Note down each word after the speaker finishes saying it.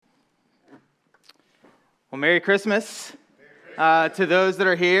Well, Merry Christmas to those that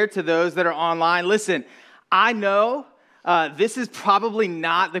are here, to those that are online. Listen, I know this is probably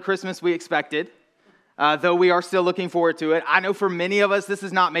not the Christmas we expected, though we are still looking forward to it. I know for many of us, this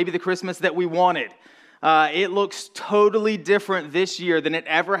is not maybe the Christmas that we wanted. It looks totally different this year than it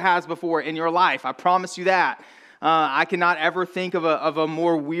ever has before in your life. I promise you that. I cannot ever think of a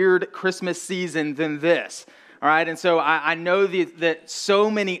more weird Christmas season than this. All right, and so I know that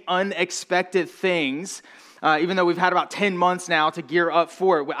so many unexpected things, even though we've had about 10 months now to gear up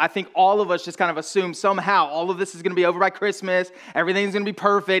for it, I think all of us just kind of assume somehow all of this is going to be over by Christmas, everything's going to be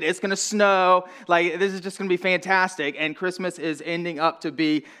perfect, it's going to snow, like this is just going to be fantastic, and Christmas is ending up to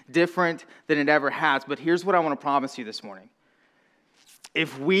be different than it ever has. But here's what I want to promise you this morning.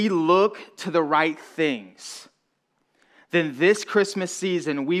 If we look to the right things, then this Christmas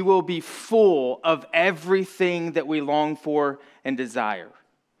season, we will be full of everything that we long for and desire.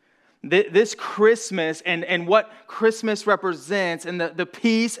 This Christmas and what Christmas represents and the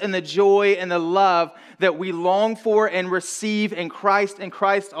peace and the joy and the love that we long for and receive in Christ and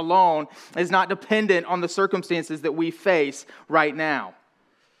Christ alone is not dependent on the circumstances that we face right now.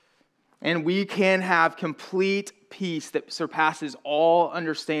 And we can have complete peace that surpasses all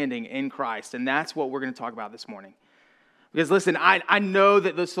understanding in Christ. And that's what we're going to talk about this morning. Because listen, I know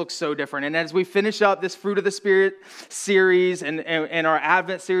that this looks so different. And as we finish up this Fruit of the Spirit series and our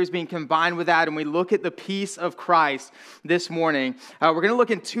Advent series being combined with that, and we look at the peace of Christ this morning, we're going to look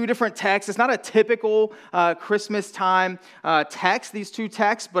in two different texts. It's not a typical Christmas time text, these two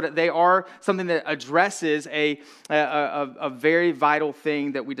texts, but they are something that addresses a very vital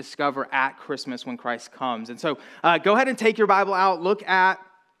thing that we discover at Christmas when Christ comes. And so go ahead and take your Bible out, look at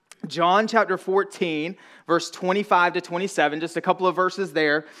John chapter 14, verse 25 to 27, just a couple of verses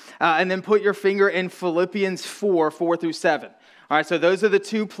there, and then put your finger in Philippians 4 through 7. All right, so those are the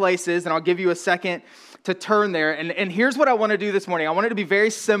two places, and I'll give you a second to turn there. And here's what I want to do this morning. I want it to be very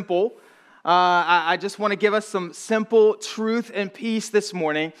simple. I just want to give us some simple truth and peace this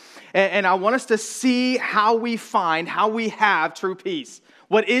morning, and I want us to see how we have true peace.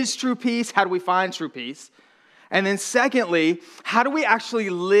 What is true peace? How do we find true peace? And then secondly, how do we actually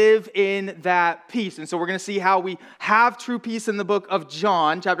live in that peace? And so we're going to see how we have true peace in the book of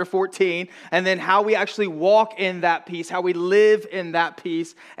John, chapter 14, and then how we actually walk in that peace, how we live in that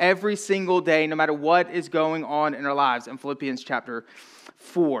peace every single day, no matter what is going on in our lives in Philippians chapter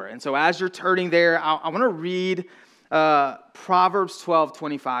 4. And so as you're turning there, I want to read Proverbs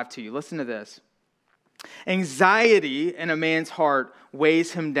 12:25 to you. Listen to this. Anxiety in a man's heart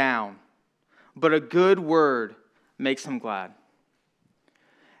weighs him down, but a good word makes him glad.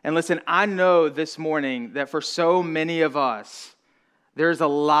 And listen, I know this morning that for so many of us, there's a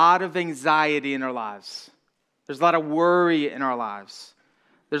lot of anxiety in our lives. There's a lot of worry in our lives.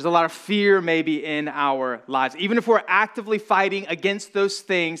 There's a lot of fear maybe in our lives. Even if we're actively fighting against those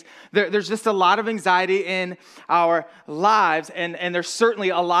things, there's just a lot of anxiety in our lives. And there's certainly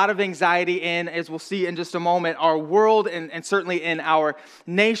a lot of anxiety in, as we'll see in just a moment, our world and certainly in our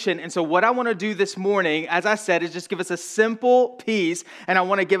nation. And so what I want to do this morning, as I said, is just give us a simple peace. And I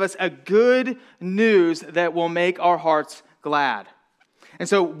want to give us a good news that will make our hearts glad. And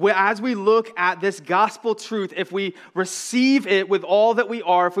so as we look at this gospel truth, if we receive it with all that we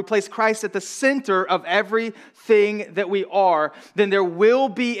are, if we place Christ at the center of everything that we are, then there will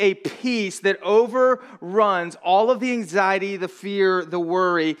be a peace that overruns all of the anxiety, the fear, the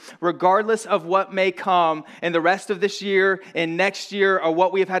worry, regardless of what may come in the rest of this year and next year, or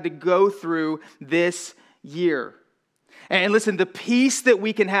what we have had to go through this year. And listen, the peace that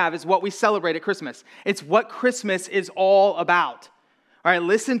we can have is what we celebrate at Christmas. It's what Christmas is all about. All right,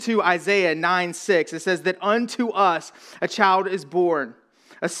 listen to Isaiah 9:6. It says that unto us a child is born,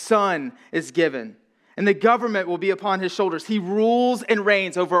 a son is given, and the government will be upon his shoulders. He rules and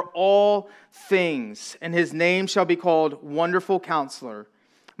reigns over all things, and his name shall be called Wonderful Counselor,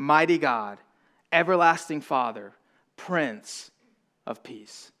 Mighty God, Everlasting Father, Prince of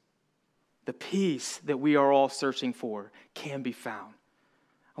Peace. The peace that we are all searching for can be found.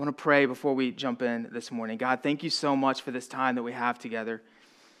 I want to pray before we jump in this morning. God, thank you so much for this time that we have together.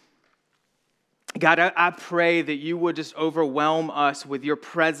 God, I pray that you would just overwhelm us with your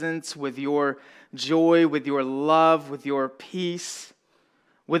presence, with your joy, with your love, with your peace,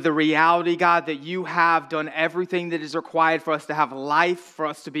 with the reality, God, that you have done everything that is required for us to have life, for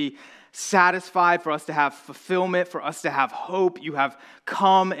us to be satisfied, for us to have fulfillment, for us to have hope. You have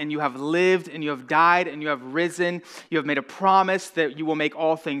come and you have lived and you have died and you have risen. You have made a promise that you will make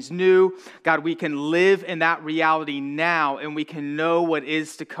all things new. God, we can live in that reality now and we can know what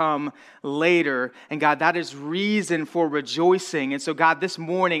is to come later. And God, that is reason for rejoicing. And so God, this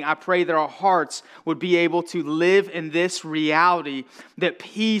morning, I pray that our hearts would be able to live in this reality, that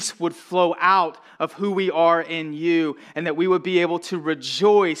peace would flow out of who we are in you, and that we would be able to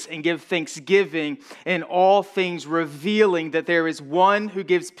rejoice and give thanksgiving in all things, revealing that there is one who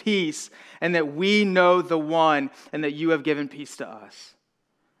gives peace, and that we know the one, and that you have given peace to us.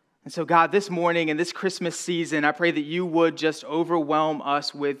 And so God, this morning in this Christmas season, I pray that you would just overwhelm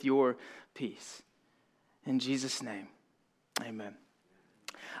us with your peace. In Jesus' name, amen.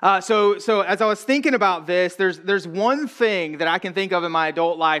 So as I was thinking about this, there's one thing that I can think of in my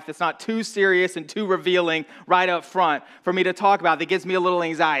adult life that's not too serious and too revealing right up front for me to talk about that gives me a little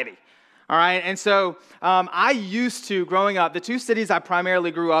anxiety. All right, and so I used to, growing up, the two cities I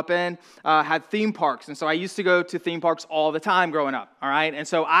primarily grew up in had theme parks, and so I used to go to theme parks all the time growing up, all right? And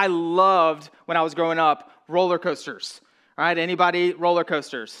so I loved, when I was growing up, roller coasters. All right, anybody roller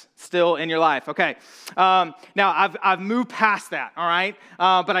coasters still in your life? Okay. Now, I've moved past that, all right?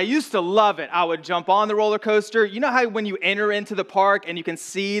 But I used to love it. I would jump on the roller coaster. You know how when you enter into the park and you can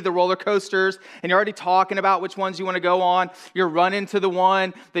see the roller coasters and you're already talking about which ones you want to go on, you're running to the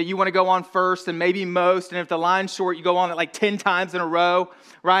one that you want to go on first and maybe most, and if the line's short, you go on it like 10 times in a row,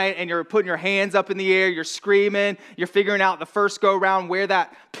 right? And you're putting your hands up in the air, you're screaming, you're figuring out the first go around where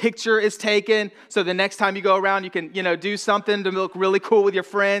that picture is taken, so the next time you go around, you can, do something to look really cool with your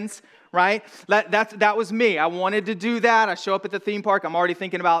friends, right? That was me. I wanted to do that. I show up at the theme park. I'm already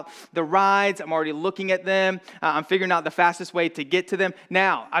thinking about the rides. I'm already looking at them. I'm figuring out the fastest way to get to them.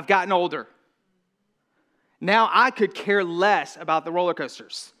 Now, I've gotten older. Now, I could care less about the roller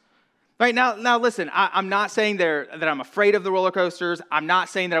coasters. Right, now listen, I'm not saying that I'm afraid of the roller coasters. I'm not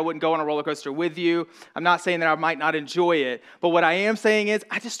saying that I wouldn't go on a roller coaster with you. I'm not saying that I might not enjoy it. But what I am saying is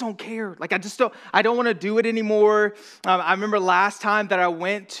I just don't care. Like, I don't want to do it anymore. I remember last time that I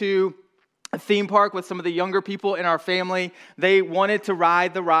went to a theme park with some of the younger people in our family. They wanted to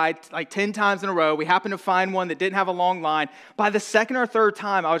ride the ride like 10 times in a row. We happened to find one that didn't have a long line. By the second or third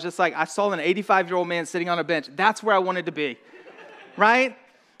time, I was just like, I saw an 85-year-old man sitting on a bench. That's where I wanted to be, right?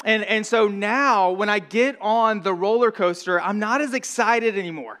 And so now when I get on the roller coaster, I'm not as excited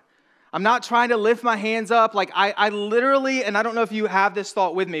anymore. I'm not trying to lift my hands up. Like I literally, and I don't know if you have this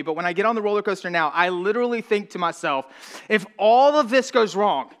thought with me, but when I get on the roller coaster now, I literally think to myself, if all of this goes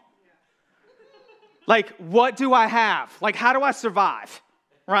wrong, like what do I have? Like how do I survive,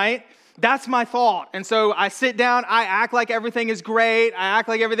 right? That's my thought. And so I sit down, I act like everything is great, I act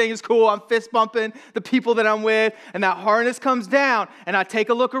like everything is cool, I'm fist bumping the people that I'm with, and that harness comes down, and I take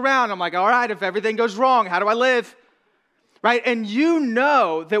a look around, I'm like, all right, if everything goes wrong, how do I live? Right? And you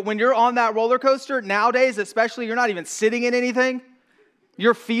know that when you're on that roller coaster, nowadays especially, you're not even sitting in anything.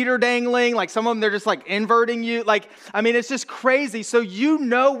 Your feet are dangling, like some of them, they're just like inverting you. Like, I mean, it's just crazy. So you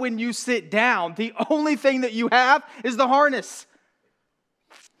know when you sit down, the only thing that you have is the harness.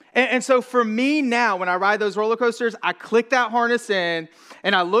 And so for me now, when I ride those roller coasters, I click that harness in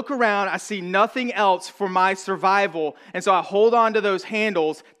and I look around, I see nothing else for my survival. And so I hold on to those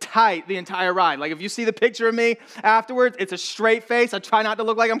handles tight the entire ride. Like if you see the picture of me afterwards, it's a straight face. I try not to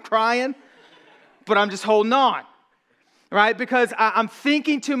look like I'm crying, but I'm just holding on. Right? Because I'm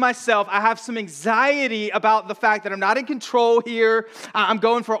thinking to myself, I have some anxiety about the fact that I'm not in control here. I'm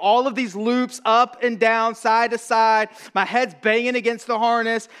going for all of these loops up and down, side to side. My head's banging against the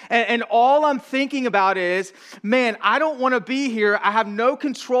harness. And all I'm thinking about is, man, I don't want to be here. I have no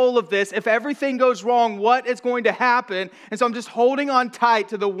control of this. If everything goes wrong, what is going to happen? And so I'm just holding on tight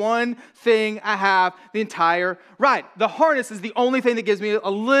to the one thing I have the entire ride. The harness is the only thing that gives me a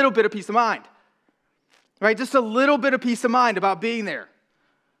little bit of peace of mind. Right? Just a little bit of peace of mind about being there.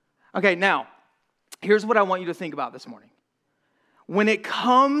 Okay, now, here's what I want you to think about this morning. When it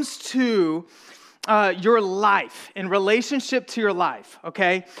comes to your life, in relationship to your life,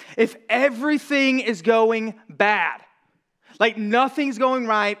 okay, if everything is going bad, like nothing's going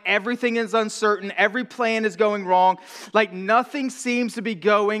right, everything is uncertain, every plan is going wrong, like nothing seems to be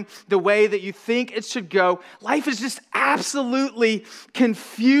going the way that you think it should go, life is just absolutely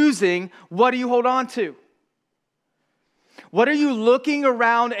confusing. What do you hold on to? What are you looking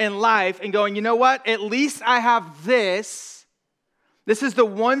around in life and going, you know what? At least I have this. This is the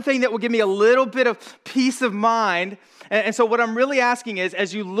one thing that will give me a little bit of peace of mind. And so what I'm really asking is,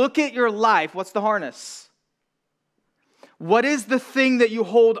 as you look at your life, what's the harness? What is the thing that you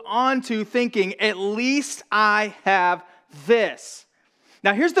hold on to thinking, at least I have this?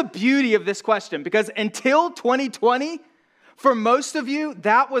 Now, here's the beauty of this question, because until 2020, for most of you,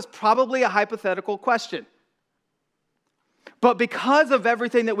 that was probably a hypothetical question. But because of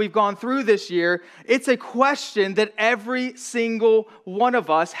everything that we've gone through this year, it's a question that every single one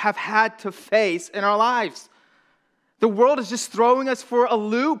of us have had to face in our lives. The world is just throwing us for a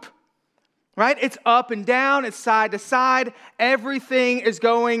loop, right? It's up and down, it's side to side. Everything is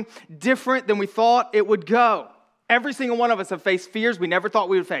going different than we thought it would go. Every single one of us have faced fears we never thought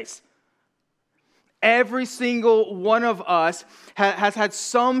we would face. Every single one of us has had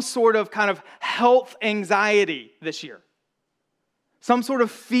some sort of kind of health anxiety this year. Some sort of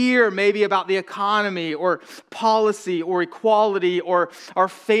fear maybe about the economy or policy or equality or our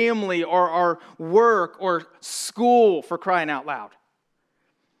family or our work or school, for crying out loud.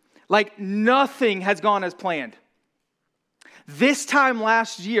 Like nothing has gone as planned. This time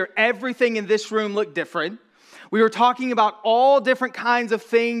last year, everything in this room looked different. We were talking about all different kinds of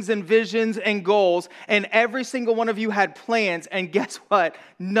things and visions and goals, and every single one of you had plans, and guess what?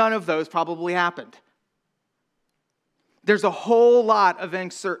 None of those probably happened. There's a whole lot of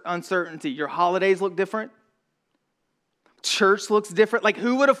uncertainty. Your holidays look different. Church looks different. Like,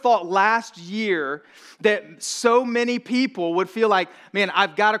 who would have thought last year that so many people would feel like, man,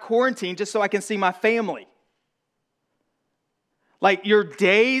 I've got to quarantine just so I can see my family? Like, your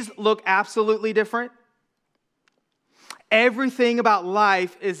days look absolutely different. Everything about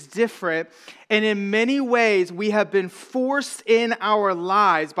life is different, and in many ways, we have been forced in our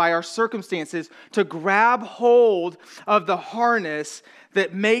lives by our circumstances to grab hold of the harness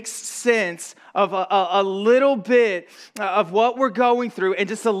that makes sense of a little bit of what we're going through, and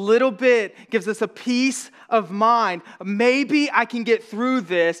just a little bit gives us a peace of mind. Maybe I can get through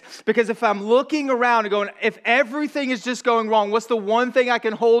this, because if I'm looking around and going, if everything is just going wrong, what's the one thing I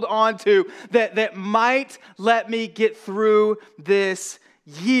can hold on to that might let me get through this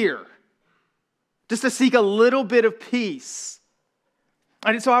year? Just to seek a little bit of peace.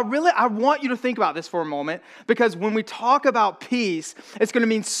 And so I want you to think about this for a moment, because when we talk about peace, it's going to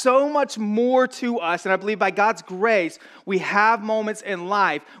mean so much more to us. And I believe by God's grace, we have moments in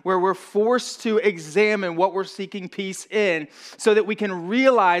life where we're forced to examine what we're seeking peace in, so that we can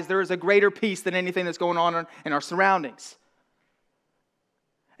realize there is a greater peace than anything that's going on in our surroundings.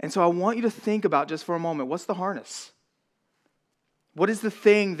 And so I want you to think about just for a moment, what's the harness? What is the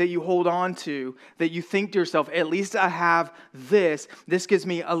thing that you hold on to that you think to yourself, at least I have this. This gives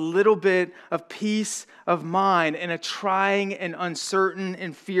me a little bit of peace of mind in a trying and uncertain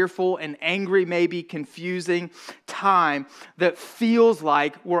and fearful and angry, maybe confusing time that feels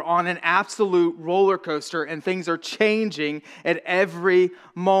like we're on an absolute roller coaster and things are changing at every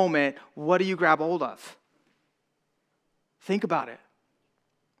moment. What do you grab hold of? Think about it.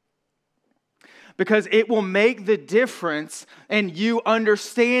 Because it will make the difference in you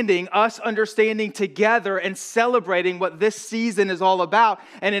understanding, us understanding together and celebrating what this season is all about,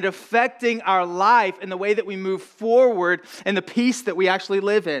 and it affecting our life and the way that we move forward and the peace that we actually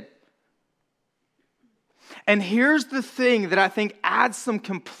live in. And here's the thing that I think adds some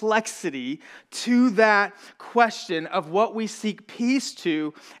complexity to that question of what we seek peace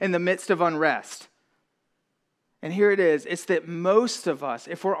to in the midst of unrest. And here it is. It's that most of us,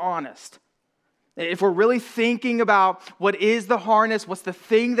 if we're honest, if we're really thinking about what is the harness, what's the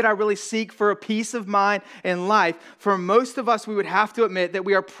thing that I really seek for a peace of mind in life, for most of us, we would have to admit that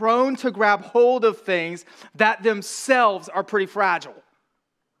we are prone to grab hold of things that themselves are pretty fragile.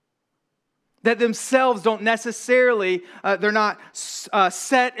 That themselves don't necessarily, they're not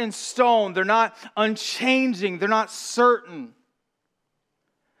set in stone, they're not unchanging, they're not certain.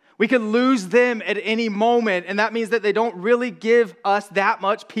 We could lose them at any moment, and that means that they don't really give us that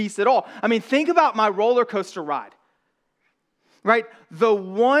much peace at all. I mean, think about my roller coaster ride, right? The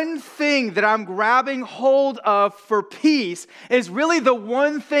one thing that I'm grabbing hold of for peace is really the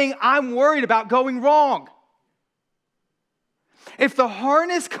one thing I'm worried about going wrong. If the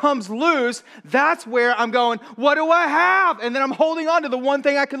harness comes loose, that's where I'm going, what do I have? And then I'm holding on to the one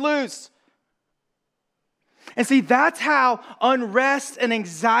thing I could lose. And see, that's how unrest and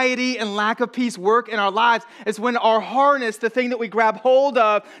anxiety and lack of peace work in our lives. Is when our harness, the thing that we grab hold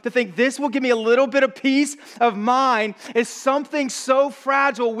of to think this will give me a little bit of peace of mind, is something so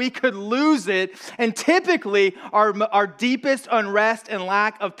fragile we could lose it. And typically, our deepest unrest and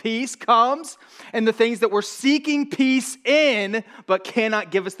lack of peace comes in the things that we're seeking peace in, but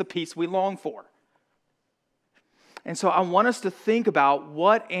cannot give us the peace we long for. And so I want us to think about,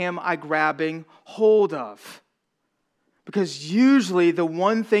 what am I grabbing hold of? Because usually the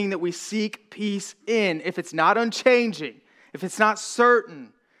one thing that we seek peace in, if it's not unchanging, if it's not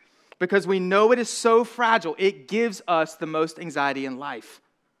certain, because we know it is so fragile, it gives us the most anxiety in life.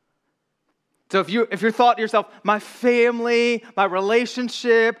 So if you're thought to yourself, my family, my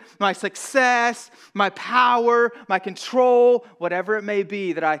relationship, my success, my power, my control, whatever it may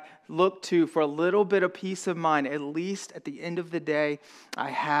be that I look to for a little bit of peace of mind, at least at the end of the day, I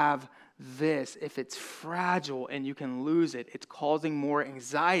have this. If it's fragile and you can lose it, it's causing more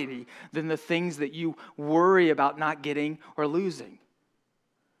anxiety than the things that you worry about not getting or losing.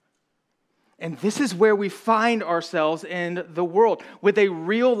 And this is where we find ourselves in the world, with a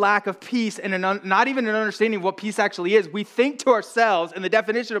real lack of peace and not even an understanding of what peace actually is. We think to ourselves, and the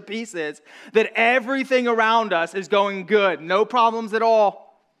definition of peace is that everything around us is going good. No problems at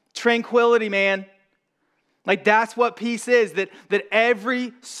all. Tranquility, man. Like that's what peace is, that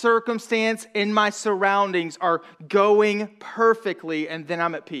every circumstance in my surroundings are going perfectly, and then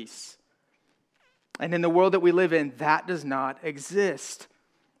I'm at peace. And in the world that we live in, that does not exist.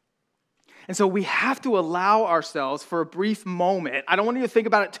 And so we have to allow ourselves for a brief moment. I don't want you to think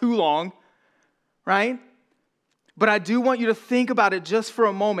about it too long, right? But I do want you to think about it just for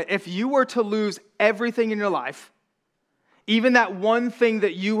a moment. If you were to lose everything in your life, even that one thing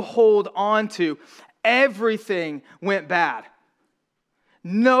that you hold on to, everything went bad.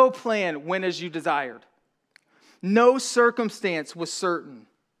 No plan went as you desired. No circumstance was certain.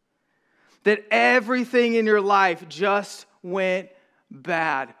 That everything in your life just went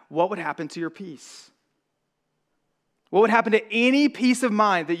bad. What would happen to your peace? What would happen to any peace of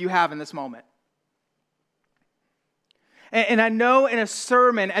mind that you have in this moment? And I know in a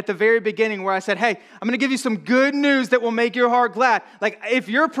sermon at the very beginning where I said, hey, I'm going to give you some good news that will make your heart glad. Like if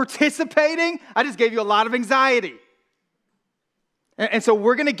you're participating, I just gave you a lot of anxiety. And so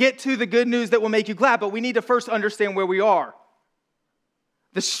we're going to get to the good news that will make you glad, but we need to first understand where we are.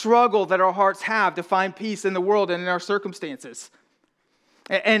 The struggle that our hearts have to find peace in the world and in our circumstances.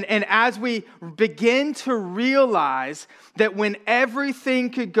 And as we begin to realize that when everything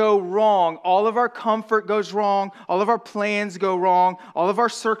could go wrong, all of our comfort goes wrong, all of our plans go wrong, all of our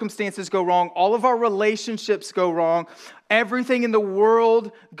circumstances go wrong, all of our relationships go wrong, everything in the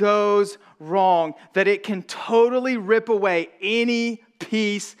world goes wrong, that it can totally rip away any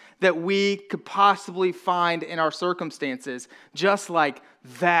peace that we could possibly find in our circumstances, just like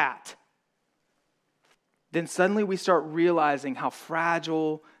that. Then suddenly we start realizing how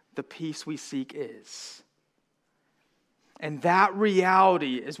fragile the peace we seek is. And that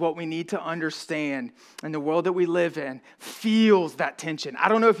reality is what we need to understand. And the world that we live in feels that tension. I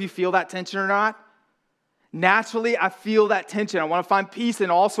don't know if you feel that tension or not. Naturally, I feel that tension. I want to find peace in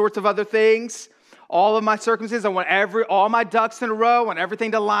all sorts of other things. All of my circumstances, I want all my ducks in a row. I want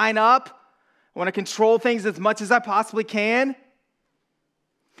everything to line up. I want to control things as much as I possibly can.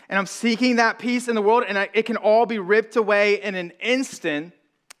 And I'm seeking that peace in the world, and it can all be ripped away in an instant.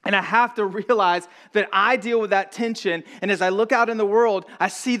 And I have to realize that I deal with that tension. And as I look out in the world, I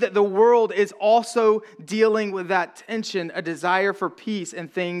see that the world is also dealing with that tension, a desire for peace and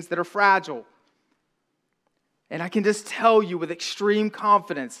things that are fragile. And I can just tell you with extreme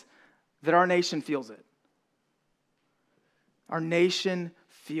confidence that our nation feels it. Our nation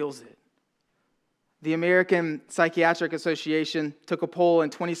feels it. The American Psychiatric Association took a poll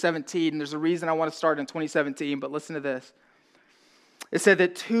in 2017, and there's a reason I want to start in 2017, but listen to this. It said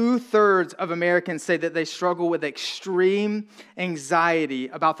that 2/3 of Americans say that they struggle with extreme anxiety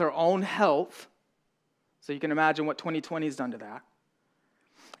about their own health. So you can imagine what 2020 has done to that.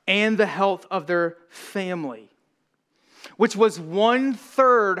 And the health of their family, which was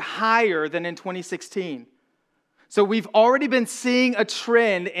 1/3 higher than in 2016. So we've already been seeing a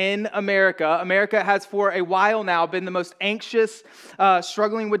trend in America. America has for a while now been the most anxious,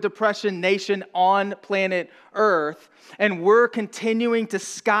 struggling with depression nation on planet Earth. And we're continuing to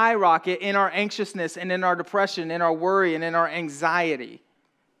skyrocket in our anxiousness and in our depression, in our worry and in our anxiety.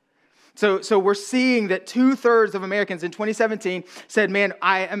 So we're seeing that 2/3 of Americans in 2017 said, man,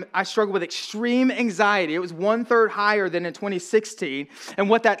 I struggle with extreme anxiety. It was 1/3 higher than in 2016. And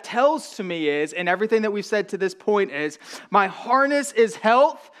what that tells to me is, and everything that we've said to this point is, my harness is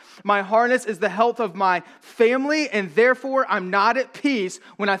health. My harness is the health of my family, and therefore I'm not at peace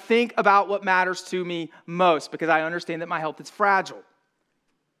when I think about what matters to me most, because I understand that my health is fragile.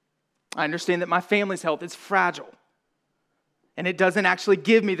 I understand that my family's health is fragile. And it doesn't actually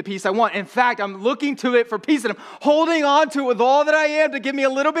give me the peace I want. In fact, I'm looking to it for peace, and I'm holding on to it with all that I am to give me a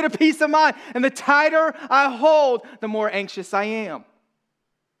little bit of peace of mind. And the tighter I hold, the more anxious I am.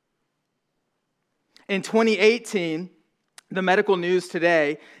 In 2018, the Medical News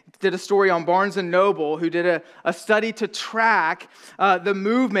Today did a story on Barnes & Noble, who did a study to track the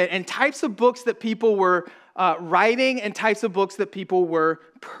movement and types of books that people were writing and types of books that people were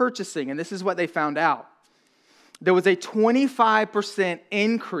purchasing. And this is what they found out. There was a 25%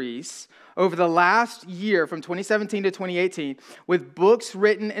 increase over the last year from 2017 to 2018 with books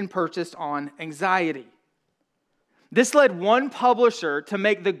written and purchased on anxiety. This led one publisher to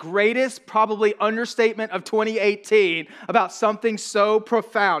make the greatest, probably, understatement of 2018 about something so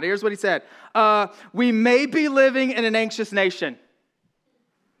profound. Here's what he said. We may be living in an anxious nation.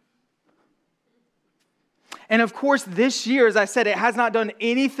 And of course, this year, as I said, it has not done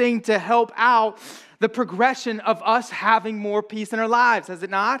anything to help out the progression of us having more peace in our lives, has it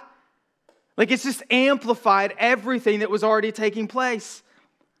not? Like, it's just amplified everything that was already taking place.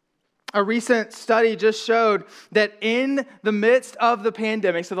 A recent study just showed that in the midst of the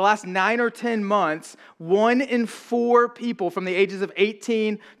pandemic, so the last 9 or 10 months, 1 in 4 people from the ages of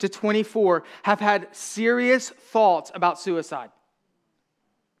 18 to 24 have had serious thoughts about suicide.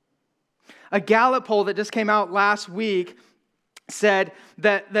 A Gallup poll that just came out last week said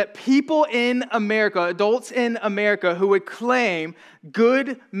that people in America, adults in America who would claim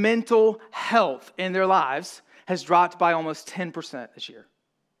good mental health in their lives has dropped by almost 10% this year.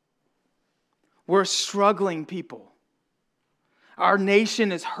 We're a struggling people. Our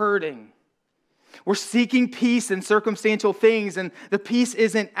nation is hurting. We're seeking peace in circumstantial things, and the peace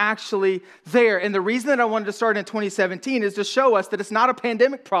isn't actually there. And the reason that I wanted to start in 2017 is to show us that it's not a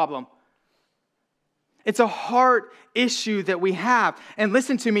pandemic problem. It's a heart issue that we have. And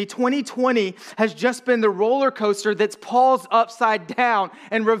listen to me, 2020 has just been the roller coaster that's paused upside down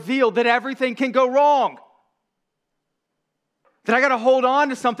and revealed that everything can go wrong. That I got to hold on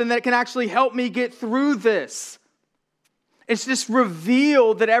to something that can actually help me get through this. It's just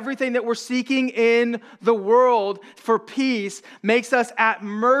revealed that everything that we're seeking in the world for peace makes us at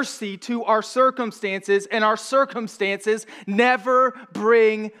mercy to our circumstances, and our circumstances never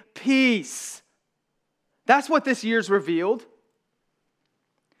bring peace. That's what this year's revealed.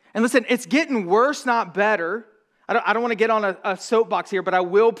 And listen, it's getting worse, not better. I don't want to get on a soapbox here, but I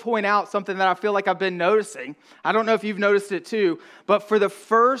will point out something that I feel like I've been noticing. I don't know if you've noticed it too, but for the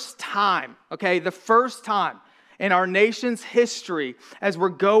first time, the first time in our nation's history, as we're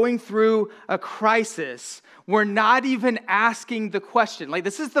going through a crisis, we're not even asking the question. Like,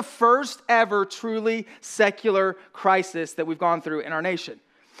 this is the first ever truly secular crisis that we've gone through in our nation.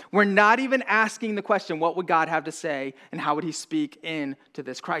 We're not even asking the question, what would God have to say and how would he speak into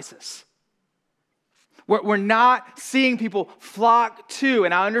this crisis? We're not seeing people flock to,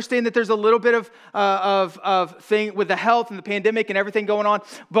 and I understand that there's a little bit of thing with the health and the pandemic and everything going on,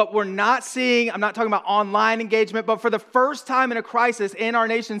 but we're not seeing, I'm not talking about online engagement, but for the first time in a crisis in our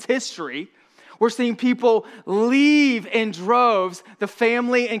nation's history, we're seeing people leave in droves the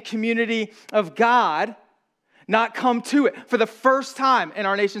family and community of God, not come to it for the first time in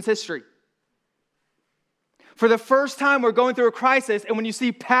our nation's history. For the first time, we're going through a crisis, and when you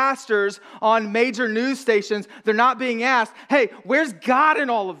see pastors on major news stations, they're not being asked, hey, where's God in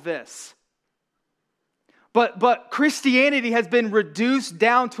all of this? But Christianity has been reduced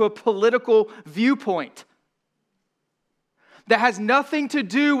down to a political viewpoint that has nothing to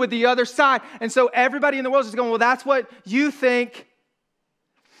do with the other side. And so everybody in the world is just going, well, that's what you think.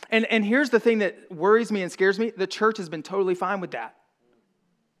 And here's the thing that worries me and scares me. The church has been totally fine with that.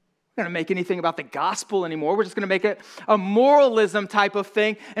 We're not going to make anything about the gospel anymore. We're just going to make it a moralism type of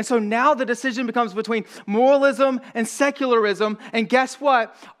thing. And so now the decision becomes between moralism and secularism. And guess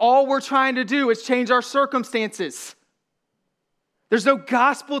what? All we're trying to do is change our circumstances. There's no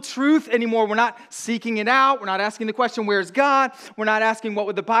gospel truth anymore. We're not seeking it out. We're not asking the question, where's God? We're not asking what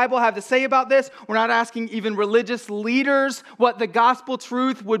would the Bible have to say about this. We're not asking even religious leaders what the gospel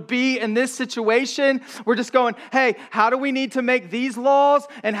truth would be in this situation. We're just going, hey, how do we need to make these laws?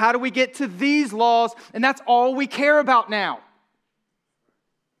 And how do we get to these laws? And that's all we care about now.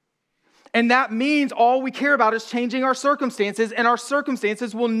 And that means all we care about is changing our circumstances, and our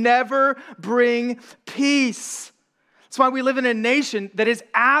circumstances will never bring peace. That's why we live in a nation that is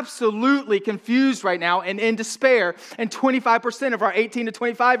absolutely confused right now and in despair. And 25% of our 18 to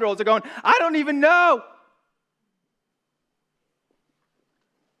 25-year-olds are going, I don't even know.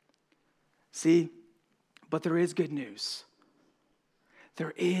 See, but there is good news.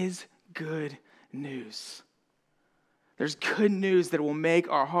 There is good news. There's good news that will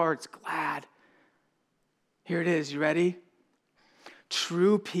make our hearts glad. Here it is. You ready?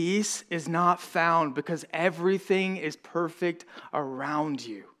 True peace is not found because everything is perfect around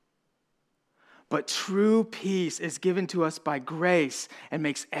you. But true peace is given to us by grace and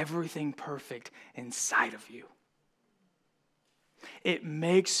makes everything perfect inside of you. It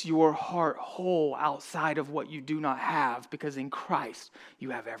makes your heart whole outside of what you do not have, because in Christ you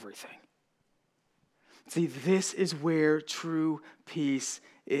have everything. See, this is where true peace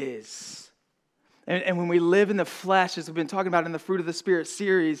is. And when we live in the flesh, as we've been talking about in the Fruit of the Spirit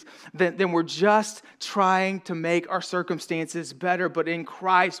series, then we're just trying to make our circumstances better. But in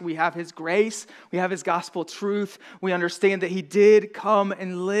Christ, we have His grace, we have His gospel truth. We understand that He did come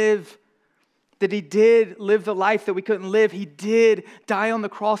and live, that He did live the life that we couldn't live. He did die on the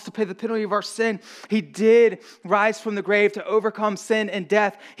cross to pay the penalty of our sin. He did rise from the grave to overcome sin and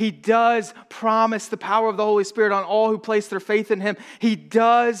death. He does promise the power of the Holy Spirit on all who place their faith in Him. He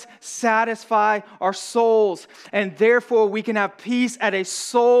does satisfy our souls. And therefore, we can have peace at a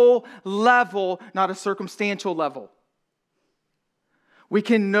soul level, not a circumstantial level. We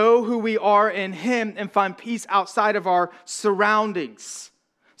can know who we are in Him and find peace outside of our surroundings.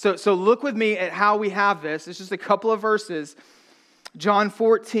 So look with me at how we have this. It's just a couple of verses. John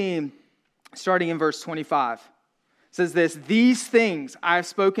 14, starting in verse 25, says this: "These things I have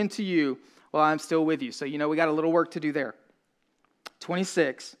spoken to you while I am still with you." So we got a little work to do there.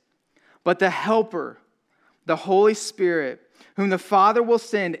 26, "But the Helper, the Holy Spirit, whom the Father will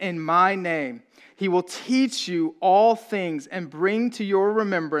send in my name, He will teach you all things and bring to your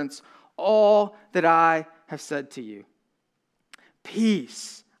remembrance all that I have said to you.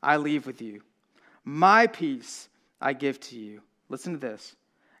 Peace I leave with you. My peace I give to you." Listen to this.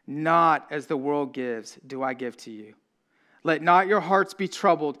 "Not as the world gives, do I give to you. Let not your hearts be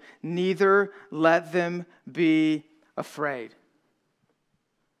troubled, neither let them be afraid.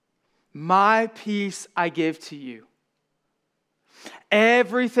 My peace I give to you."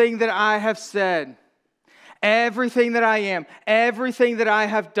 Everything that I have said, everything that I am, everything that I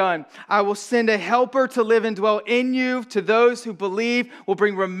have done, I will send a helper to live and dwell in you. To those who believe, will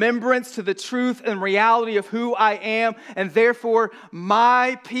bring remembrance to the truth and reality of who I am. And therefore,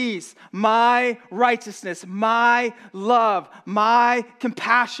 my peace, my righteousness, my love, my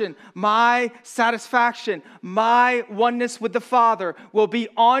compassion, my satisfaction, my oneness with the Father will be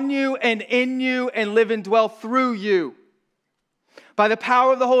on you and in you and live and dwell through you. By the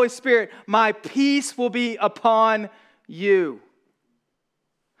power of the Holy Spirit, my peace will be upon you.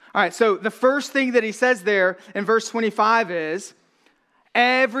 All right, so the first thing that he says there in verse 25 is,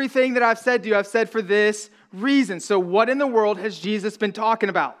 everything that I've said to you, I've said for this reason. So what in the world has Jesus been talking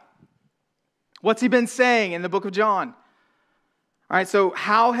about? What's He been saying in the book of John? All right, so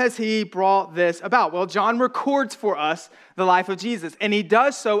how has He brought this about? Well, John records for us the life of Jesus, and he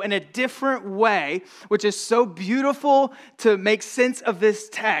does so in a different way, which is so beautiful to make sense of this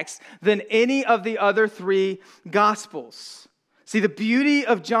text than any of the other three Gospels. See, the beauty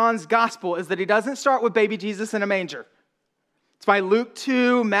of John's Gospel is that he doesn't start with baby Jesus in a manger. It's by Luke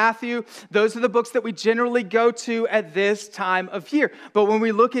 2, Matthew. Those are the books that we generally go to at this time of year. But when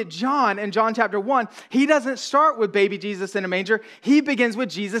we look at John in John chapter 1, he doesn't start with baby Jesus in a manger. He begins with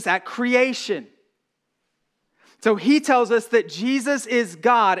Jesus at creation. So he tells us that Jesus is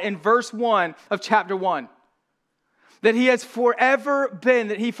God in verse 1 of chapter 1. That He has forever been,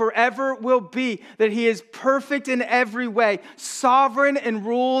 that He forever will be, that He is perfect in every way, sovereign and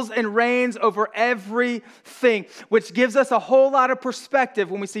rules and reigns over everything, which gives us a whole lot of perspective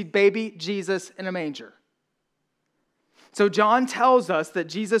when we see baby Jesus in a manger. So John tells us that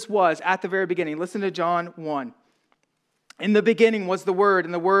Jesus was at the very beginning. Listen to John 1. "In the beginning was the Word,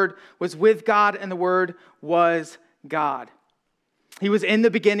 and the Word was with God, and the Word was God. He was in the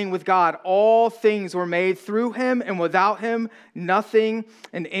beginning with God. All things were made through Him, and without Him, nothing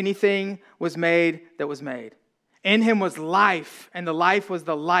and anything was made that was made. In Him was life, and the life was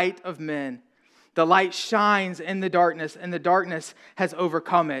the light of men. The light shines in the darkness, and the darkness has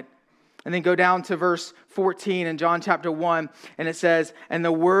overcome it." And then go down to verse 14 in John chapter 1, and it says, "And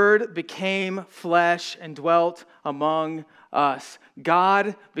the Word became flesh and dwelt among us."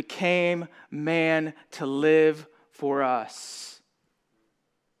 God became man to live for us.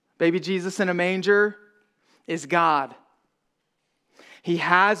 Baby Jesus in a manger is God. He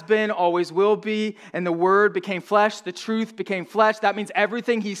has been, always will be, and the Word became flesh, the truth became flesh. That means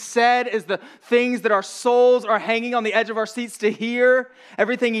everything He said is the things that our souls are hanging on the edge of our seats to hear.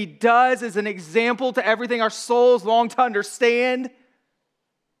 Everything He does is an example to everything our souls long to understand.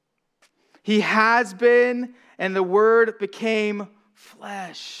 He has been, and the Word became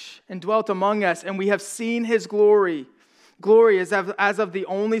flesh and dwelt among us, and we have seen His glory. Glory as of the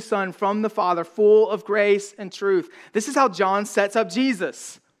only Son from the Father, full of grace and truth. This is how John sets up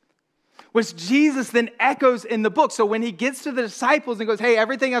Jesus, which Jesus then echoes in the book. So when he gets to the disciples and goes, "Hey,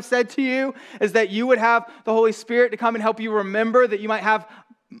 everything I've said to you is that you would have the Holy Spirit to come and help you remember, that you might have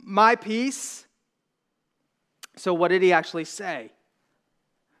my peace." So what did he actually say?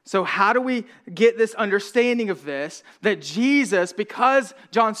 So how do we get this understanding of this? That Jesus, because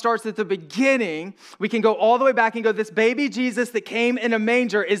John starts at the beginning, we can go all the way back and go, this baby Jesus that came in a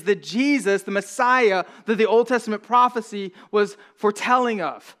manger is the Jesus, the Messiah, that the Old Testament prophecy was foretelling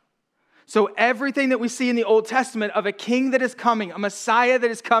of. So everything that we see in the Old Testament of a king that is coming, a Messiah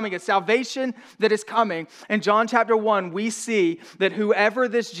that is coming, a salvation that is coming, in John chapter 1, we see that whoever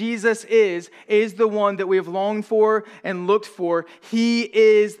this Jesus is the one that we have longed for and looked for. He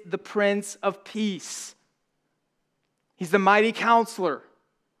is the Prince of Peace. He's the mighty counselor.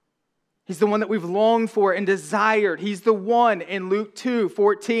 He's the one that we've longed for and desired. He's the one in Luke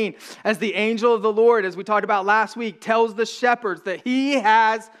 2:14, as the angel of the Lord, as we talked about last week, tells the shepherds that he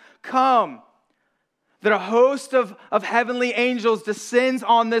has come, that a host of heavenly angels descends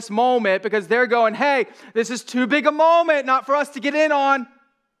on this moment because they're going, hey, this is too big a moment not for us to get in on.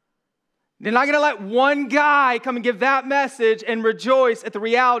 They're not going to let one guy come and give that message and rejoice at the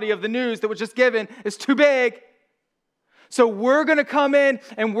reality of the news that was just given is too big. So we're going to come in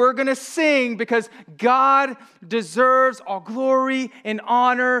and we're going to sing because God deserves all glory and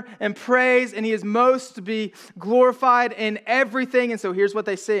honor and praise, and he is most to be glorified in everything. And so here's what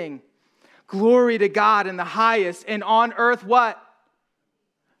they sing. Glory to God in the highest, and on earth what?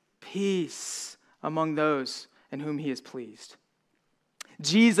 Peace among those in whom he is pleased.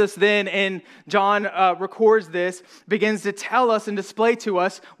 Jesus then, and John records this, begins to tell us and display to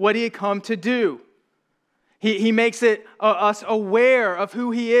us what he had come to do. He makes it us aware of who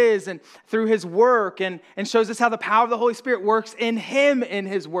he is and through his work and shows us how the power of the Holy Spirit works in him in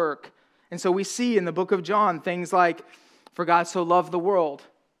his work. And so we see in the book of John things like, for God so loved the world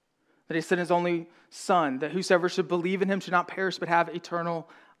that he sent his only son, that whosoever should believe in him should not perish but have eternal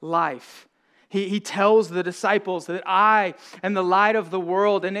life. He tells the disciples that I am the light of the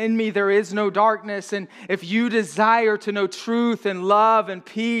world, and in me there is no darkness. And if you desire to know truth and love and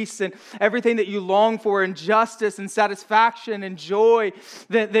peace and everything that you long for, and justice and satisfaction and joy,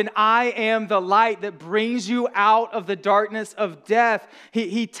 then I am the light that brings you out of the darkness of death.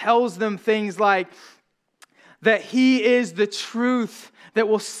 He tells them things like that he is the truth that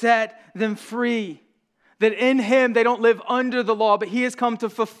will set them free. That in him they don't live under the law, but he has come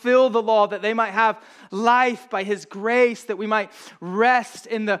to fulfill the law, that they might have life by his grace, that we might rest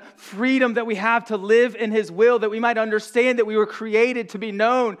in the freedom that we have to live in his will, that we might understand that we were created to be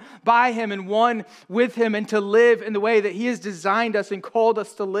known by him and one with him, and to live in the way that he has designed us and called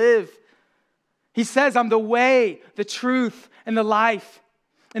us to live. He says, I'm the way, the truth, and the life,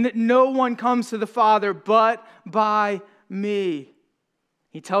 and that no one comes to the Father but by me.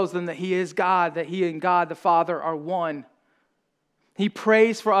 He tells them that he is God, that he and God the Father are one. He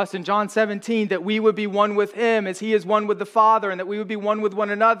prays for us in John 17 that we would be one with him as he is one with the Father, and that we would be one with one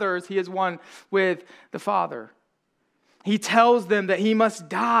another as he is one with the Father. He tells them that he must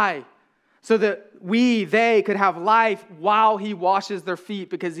die so that they could have life while he washes their feet,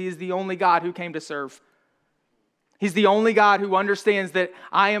 because he is the only God who came to serve. He's the only God who understands that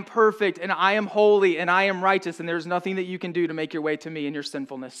I am perfect and I am holy and I am righteous, and there's nothing that you can do to make your way to me in your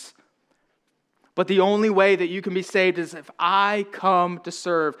sinfulness. But the only way that you can be saved is if I come to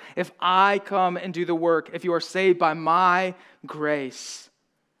serve, if I come and do the work, if you are saved by my grace.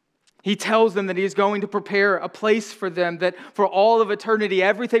 He tells them that he is going to prepare a place for them, that for all of eternity,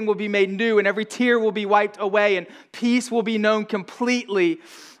 everything will be made new and every tear will be wiped away and peace will be known completely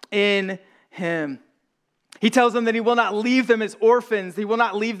in him. He tells them that he will not leave them as orphans. He will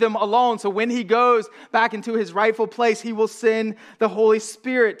not leave them alone. So when he goes back into his rightful place, he will send the Holy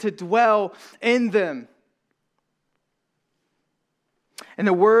Spirit to dwell in them. And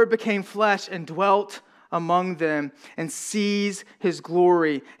the Word became flesh and dwelt among them, and sees his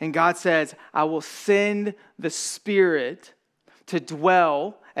glory. And God says, I will send the Spirit to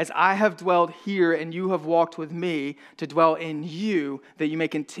dwell as I have dwelled here and you have walked with me, to dwell in you, that you may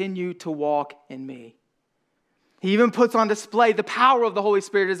continue to walk in me. He even puts on display the power of the Holy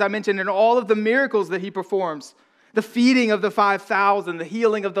Spirit, as I mentioned, in all of the miracles that he performs. The feeding of the 5,000, the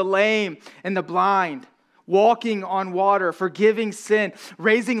healing of the lame and the blind, walking on water, forgiving sin,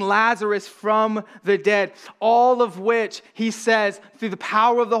 raising Lazarus from the dead. All of which, he says, through the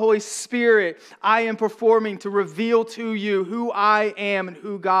power of the Holy Spirit, I am performing to reveal to you who I am and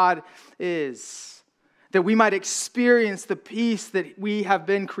who God is. That we might experience the peace that we have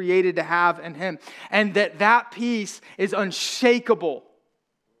been created to have in him. And that peace is unshakable.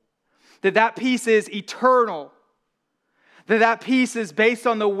 That peace is eternal. That peace is based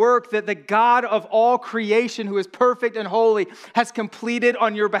on the work that the God of all creation, who is perfect and holy, has completed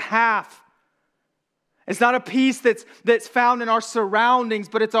on your behalf. It's not a peace that's found in our surroundings,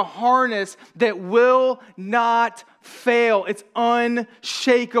 but it's a harness that will not fail. It's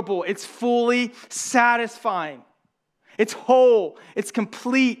unshakable. It's fully satisfying. It's whole. It's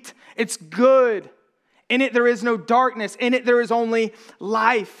complete. It's good. In it there is no darkness. In it there is only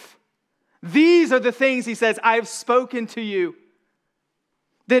life. These are the things, he says, I have spoken to you,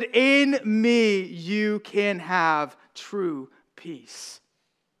 that in me you can have true peace.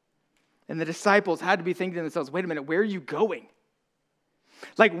 And the disciples had to be thinking to themselves, wait a minute, where are you going?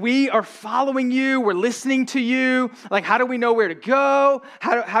 Like, we are following you, we're listening to you. Like, how do we know where to go?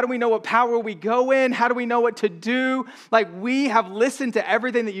 How do we know what power we go in? How do we know what to do? Like, we have listened to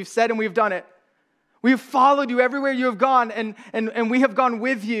everything that you've said and we've done it. We have followed you everywhere you have gone and we have gone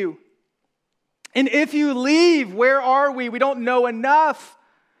with you. And if you leave, where are we? We don't know enough.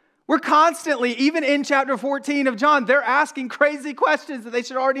 We're constantly, even in chapter 14 of John, they're asking crazy questions that they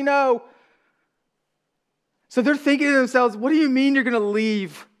should already know. So they're thinking to themselves, what do you mean you're going to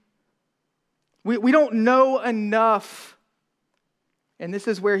leave? We don't know enough. And this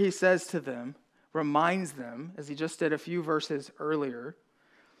is where he says to them, reminds them, as he just did a few verses earlier,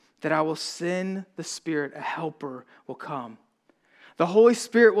 that I will send the Spirit, a helper will come. The Holy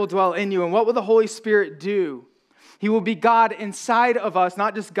Spirit will dwell in you. And what will the Holy Spirit do? He will be God inside of us,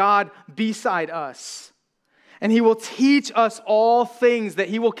 not just God beside us. And he will teach us all things, that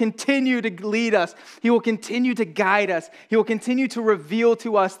he will continue to lead us. He will continue to guide us. He will continue to reveal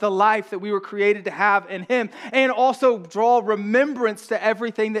to us the life that we were created to have in him, and also draw remembrance to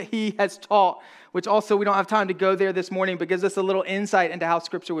everything that he has taught, which also we don't have time to go there this morning, but gives us a little insight into how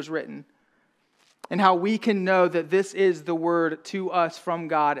Scripture was written and how we can know that this is the word to us from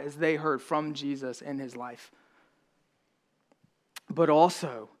God as they heard from Jesus in his life. But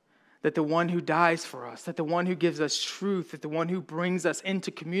also that the one who dies for us, that the one who gives us truth, that the one who brings us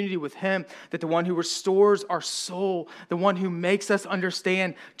into community with him, that the one who restores our soul, the one who makes us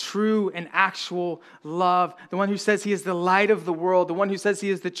understand true and actual love, the one who says he is the light of the world, the one who says he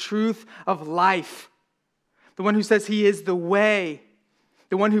is the truth of life, the one who says he is the way,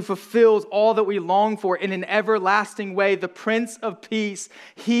 the one who fulfills all that we long for in an everlasting way, the Prince of Peace,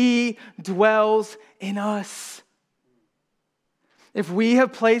 he dwells in us. If we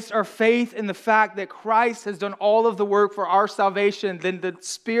have placed our faith in the fact that Christ has done all of the work for our salvation, then the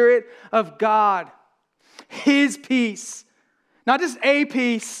Spirit of God, his peace, not just a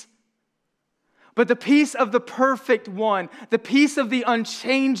peace, but the peace of the perfect one, the peace of the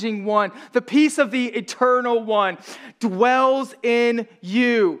unchanging one, the peace of the eternal one, dwells in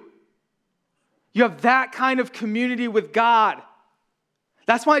you. You have that kind of community with God.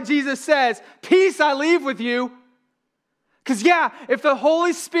 That's why Jesus says, peace I leave with you. Because if the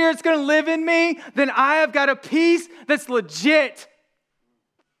Holy Spirit's going to live in me, then I have got a peace that's legit.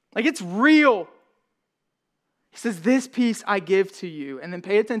 Like, it's real. He says, this peace I give to you. And then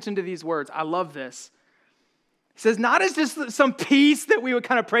pay attention to these words. I love this. He says, not as just some peace that we would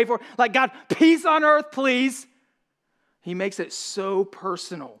kind of pray for. Like, God, peace on earth, please. He makes it so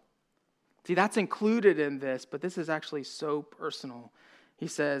personal. See, that's included in this, but this is actually so personal. He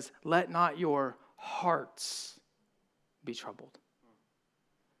says, let not your hearts be troubled.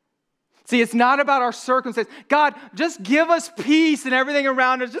 See, it's not about our circumstance. God, just give us peace and everything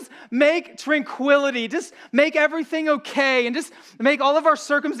around us. Just make tranquility. Just make everything okay. And just make all of our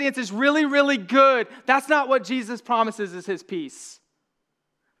circumstances really, really good. That's not what Jesus promises is his peace.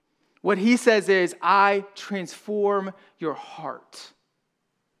 What he says is, I transform your heart.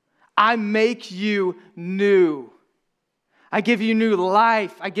 I make you new. I give you new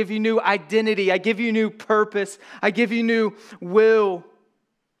life. I give you new identity. I give you new purpose. I give you new will.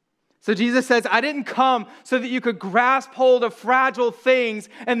 So Jesus says, I didn't come so that you could grasp hold of fragile things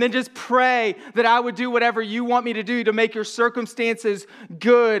and then just pray that I would do whatever you want me to do to make your circumstances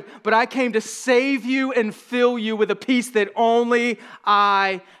good. But I came to save you and fill you with a peace that only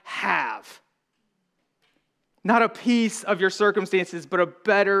I have. Not a peace of your circumstances, but a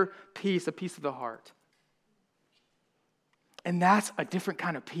better peace, a peace of the heart. And that's a different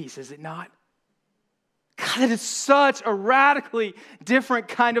kind of peace, is it not? God, it is such a radically different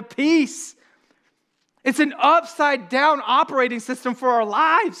kind of peace. It's an upside down operating system for our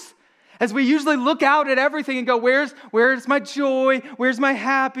lives. As we usually look out at everything and go, where's my joy? Where's my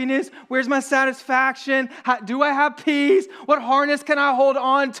happiness? Where's my satisfaction? Do I have peace? What harness can I hold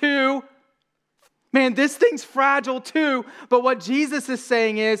on to? Man, this thing's fragile too. But what Jesus is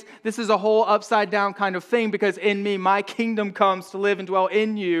saying is, this is a whole upside down kind of thing, because in me, my kingdom comes to live and dwell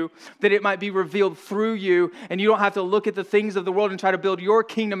in you, that it might be revealed through you. And you don't have to look at the things of the world and try to build your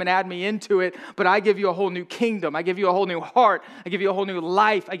kingdom and add me into it. But I give you a whole new kingdom. I give you a whole new heart. I give you a whole new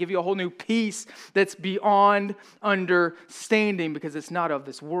life. I give you a whole new peace that's beyond understanding, because it's not of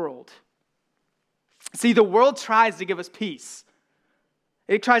this world. See, the world tries to give us peace.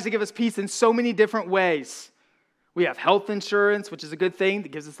 It tries to give us peace in so many different ways. We have health insurance, which is a good thing that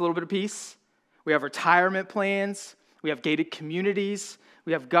gives us a little bit of peace. We have retirement plans. We have gated communities.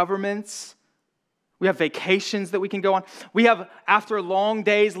 We have governments. We have vacations that we can go on. We have, after long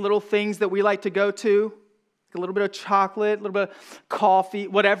days, little things that we like to go to. A little bit of chocolate, a little bit of coffee,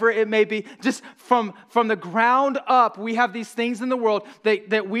 whatever it may be. Just from the ground up, we have these things in the world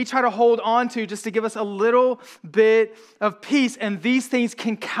that we try to hold on to just to give us a little bit of peace. And these things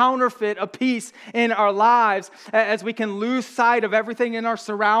can counterfeit a peace in our lives, as we can lose sight of everything in our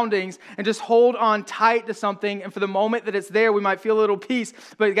surroundings and just hold on tight to something. And for the moment that it's there, we might feel a little peace.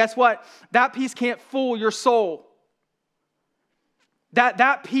 But guess what? That peace can't fool your soul.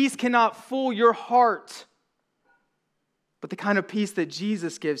 That peace cannot fool your heart. But the kind of peace that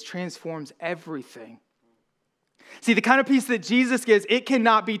Jesus gives transforms everything. See, the kind of peace that Jesus gives, it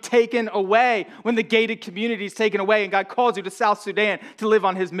cannot be taken away when the gated community is taken away and God calls you to South Sudan to live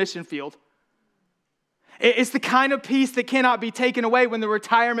on his mission field. It's the kind of peace that cannot be taken away when the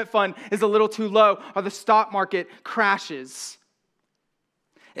retirement fund is a little too low or the stock market crashes.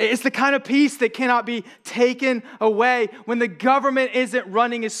 It's the kind of peace that cannot be taken away when the government isn't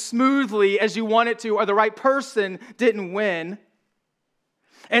running as smoothly as you want it to, or the right person didn't win.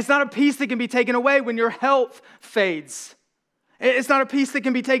 And it's not a peace that can be taken away when your health fades. It's not a peace that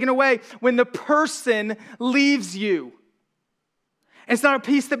can be taken away when the person leaves you. It's not a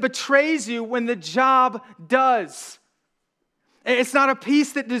peace that betrays you when the job does. It's not a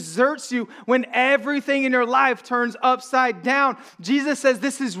peace that deserts you when everything in your life turns upside down. Jesus says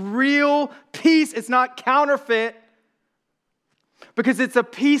this is real peace. It's not counterfeit, because it's a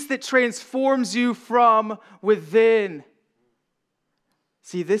peace that transforms you from within.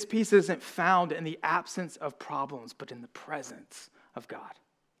 See, this peace isn't found in the absence of problems, but in the presence of God.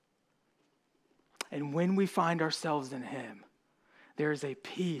 And when we find ourselves in him, there is a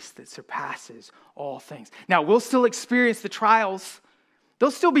peace that surpasses all things. Now, we'll still experience the trials.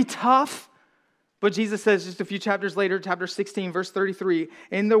 They'll still be tough. But Jesus says just a few chapters later, chapter 16, verse 33,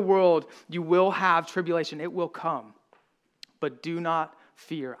 in the world you will have tribulation. It will come. But do not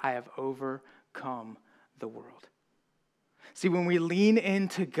fear. I have overcome the world. See, when we lean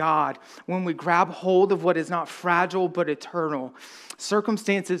into God, when we grab hold of what is not fragile but eternal,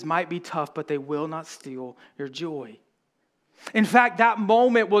 circumstances might be tough, but they will not steal your joy. In fact, that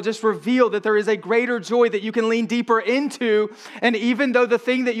moment will just reveal that there is a greater joy that you can lean deeper into. And even though the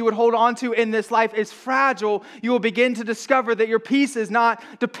thing that you would hold on to in this life is fragile, you will begin to discover that your peace is not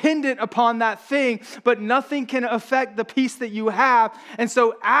dependent upon that thing, but nothing can affect the peace that you have. And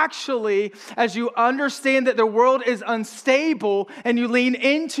so actually, as you understand that the world is unstable and you lean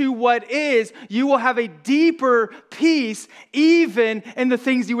into what is, you will have a deeper peace even in the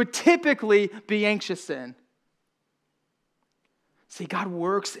things you would typically be anxious in. See, God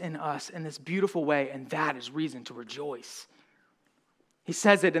works in us in this beautiful way, and that is reason to rejoice. He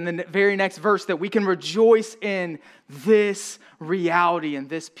says it in the very next verse that we can rejoice in this reality and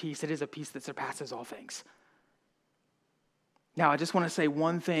this peace. It is a peace that surpasses all things. Now, I just want to say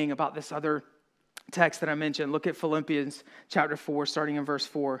one thing about this other text that I mentioned. Look at Philippians chapter 4, starting in verse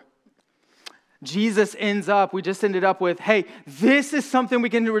 4. Jesus we just ended up with, hey, this is something we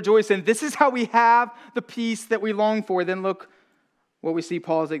can rejoice in. This is how we have the peace that we long for. Then look what we see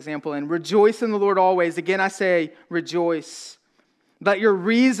Paul's example in. Rejoice in the Lord always. Again, I say rejoice. Let your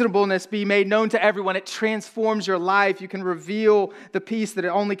reasonableness be made known to everyone. It transforms your life. You can reveal the peace that it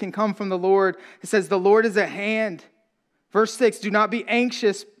only can come from the Lord. It says the Lord is at hand. Verse 6, do not be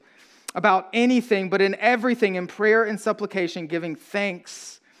anxious about anything, but in everything, in prayer and supplication, giving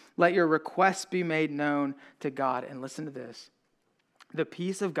thanks, let your requests be made known to God. And listen to this. The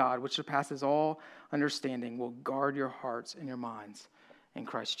peace of God, which surpasses all understanding, will guard your hearts and your minds in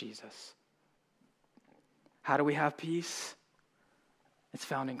Christ Jesus. How do we have peace? It's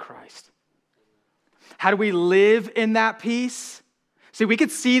found in Christ. How do we live in that peace? See, we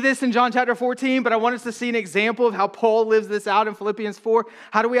could see this in John chapter 14, but I want us to see an example of how Paul lives this out in Philippians 4.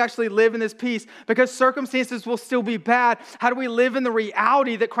 How do we actually live in this peace? Because circumstances will still be bad. How do we live in the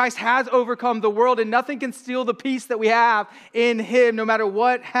reality that Christ has overcome the world and nothing can steal the peace that we have in him no matter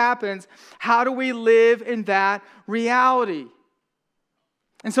what happens? How do we live in that reality?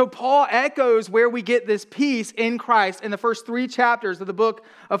 And so Paul echoes where we get this peace in Christ in the first 3 chapters of the book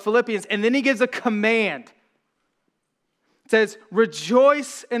of Philippians. And then he gives a command. It says,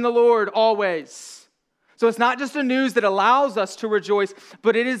 rejoice in the Lord always. So it's not just a news that allows us to rejoice,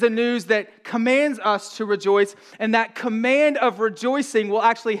 but it is a news that commands us to rejoice. And that command of rejoicing will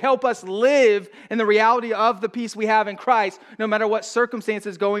actually help us live in the reality of the peace we have in Christ, no matter what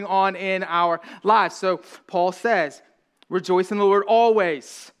circumstances going on in our lives. So Paul says, rejoice in the Lord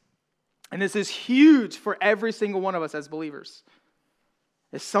always. And this is huge for every single one of us as believers.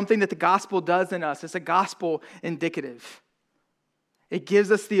 It's something that the gospel does in us. It's a gospel indicative. It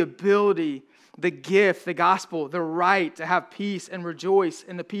gives us the ability, the gift, the gospel, the right to have peace and rejoice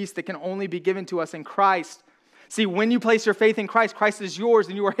in the peace that can only be given to us in Christ. See, when you place your faith in Christ, Christ is yours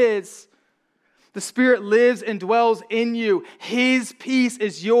and you are His. The Spirit lives and dwells in you. His peace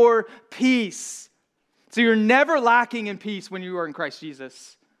is your peace. So you're never lacking in peace when you are in Christ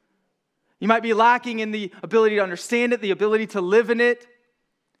Jesus. You might be lacking in the ability to understand it, the ability to live in it,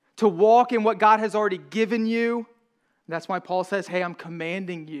 to walk in what God has already given you. And that's why Paul says, hey, I'm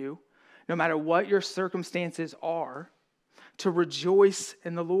commanding you, no matter what your circumstances are, to rejoice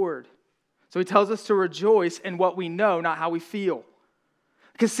in the Lord. So he tells us to rejoice in what we know, not how we feel.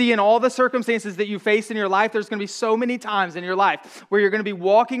 Because see, in all the circumstances that you face in your life, there's going to be so many times in your life where you're going to be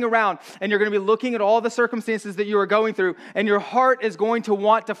walking around and you're going to be looking at all the circumstances that you are going through, and your heart is going to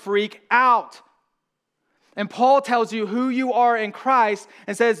want to freak out. And Paul tells you who you are in Christ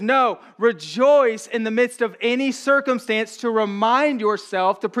and says, no, rejoice in the midst of any circumstance, to remind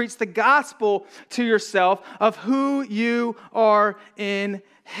yourself, to preach the gospel to yourself of who you are in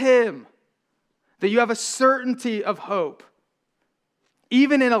Him. That you have a certainty of hope,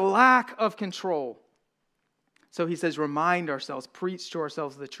 even in a lack of control. So he says, remind ourselves, preach to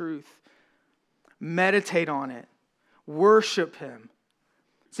ourselves the truth, meditate on it, worship Him.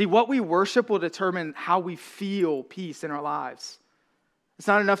 See, what we worship will determine how we feel peace in our lives. It's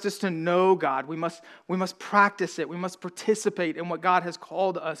not enough just to know God. We must practice it. We must participate in what God has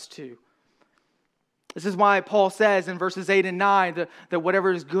called us to. This is why Paul says in verses 8 and 9 that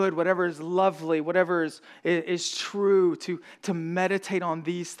whatever is good, whatever is lovely, whatever is true, to meditate on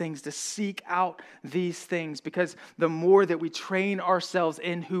these things, to seek out these things. Because the more that we train ourselves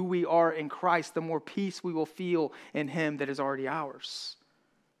in who we are in Christ, the more peace we will feel in Him that is already ours.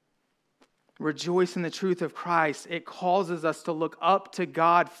 Rejoice in the truth of Christ. It causes us to look up to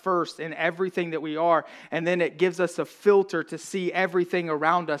God first in everything that we are, and then it gives us a filter to see everything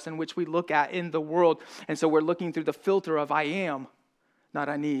around us in which we look at in the world. And so we're looking through the filter of I am, not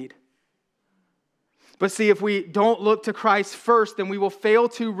I need. But see, if we don't look to Christ first, then we will fail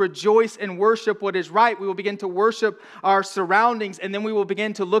to rejoice and worship what is right. We will begin to worship our surroundings, and then we will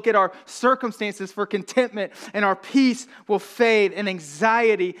begin to look at our circumstances for contentment, and our peace will fade, and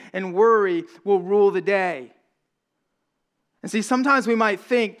anxiety and worry will rule the day. And see, sometimes we might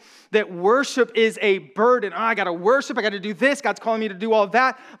think that worship is a burden. I got to worship, I got to do this, God's calling me to do all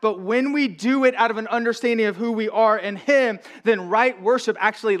that. But when we do it out of an understanding of who we are in Him, then right worship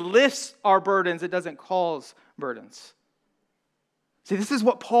actually lifts our burdens. It doesn't cause burdens. See, this is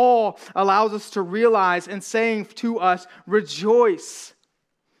what Paul allows us to realize in saying to us, rejoice.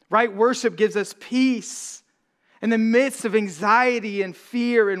 Right worship gives us peace in the midst of anxiety and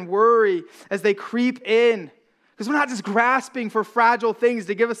fear and worry as they creep in. Because we're not just grasping for fragile things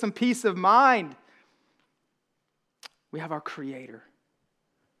to give us some peace of mind. We have our Creator.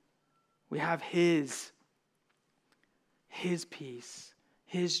 We have His peace,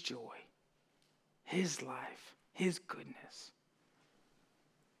 His joy, His life, His goodness.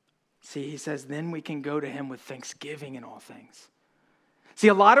 See, he says, then we can go to Him with thanksgiving in all things. See,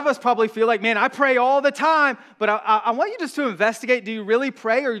 a lot of us probably feel like, man, I pray all the time, but I want you just to investigate. Do you really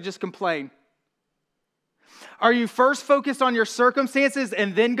pray or you just complain? Are you first focused on your circumstances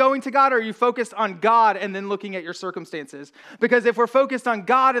and then going to God, or are you focused on God and then looking at your circumstances? Because if we're focused on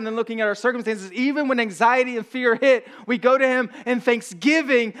God and then looking at our circumstances, even when anxiety and fear hit, we go to Him in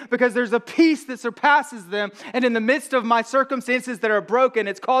thanksgiving because there's a peace that surpasses them. And in the midst of my circumstances that are broken,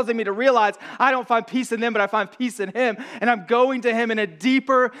 it's causing me to realize I don't find peace in them, but I find peace in Him. And I'm going to Him in a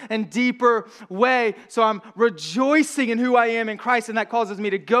deeper and deeper way. So I'm rejoicing in who I am in Christ, and that causes me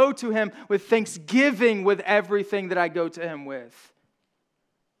to go to Him with thanksgiving with everything that I go to Him with.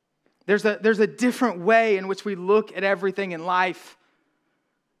 There's a different way in which we look at everything in life.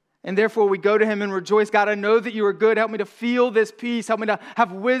 And therefore we go to Him and rejoice. God, I know that You are good. Help me to feel this peace. Help me to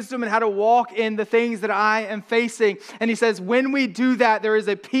have wisdom in how to walk in the things that I am facing. And He says, when we do that, there is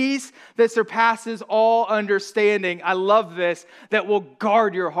a peace that surpasses all understanding. I love this, that will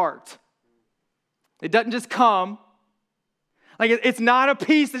guard your heart. It doesn't just come. Like it's not a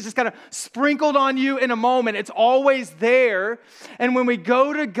peace that's just kind of sprinkled on you in a moment. It's always there. And when we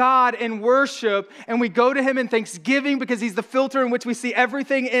go to God in worship and we go to him in thanksgiving because he's the filter in which we see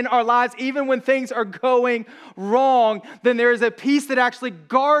everything in our lives, even when things are going wrong, then there is a peace that actually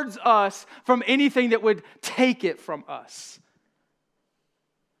guards us from anything that would take it from us.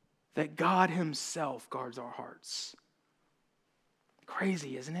 That God himself guards our hearts.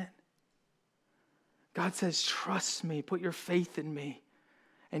 Crazy, isn't it? God says, trust me, put your faith in me,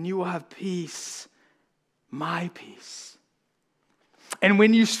 and you will have peace, my peace. And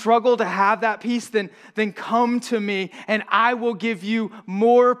when you struggle to have that peace, then come to me, and I will give you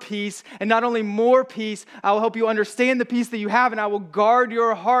more peace. And not only more peace, I will help you understand the peace that you have, and I will guard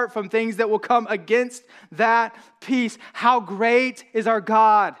your heart from things that will come against that peace. How great is our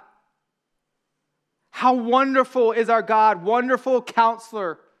God? How wonderful is our God? Wonderful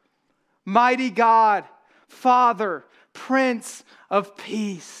Counselor, mighty God, Father, Prince of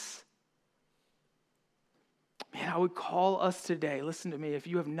Peace. Man, I would call us today, listen to me, if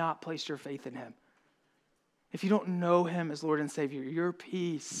you have not placed your faith in him, if you don't know him as Lord and Savior, your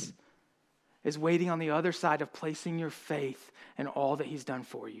peace is waiting on the other side of placing your faith in all that he's done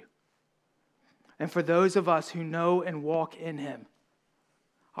for you. And for those of us who know and walk in him,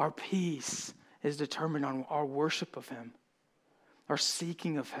 our peace is determined on our worship of him, our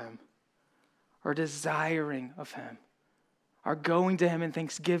seeking of him, our desiring of him, our going to him in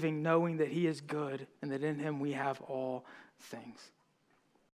thanksgiving, knowing that he is good and that in him we have all things.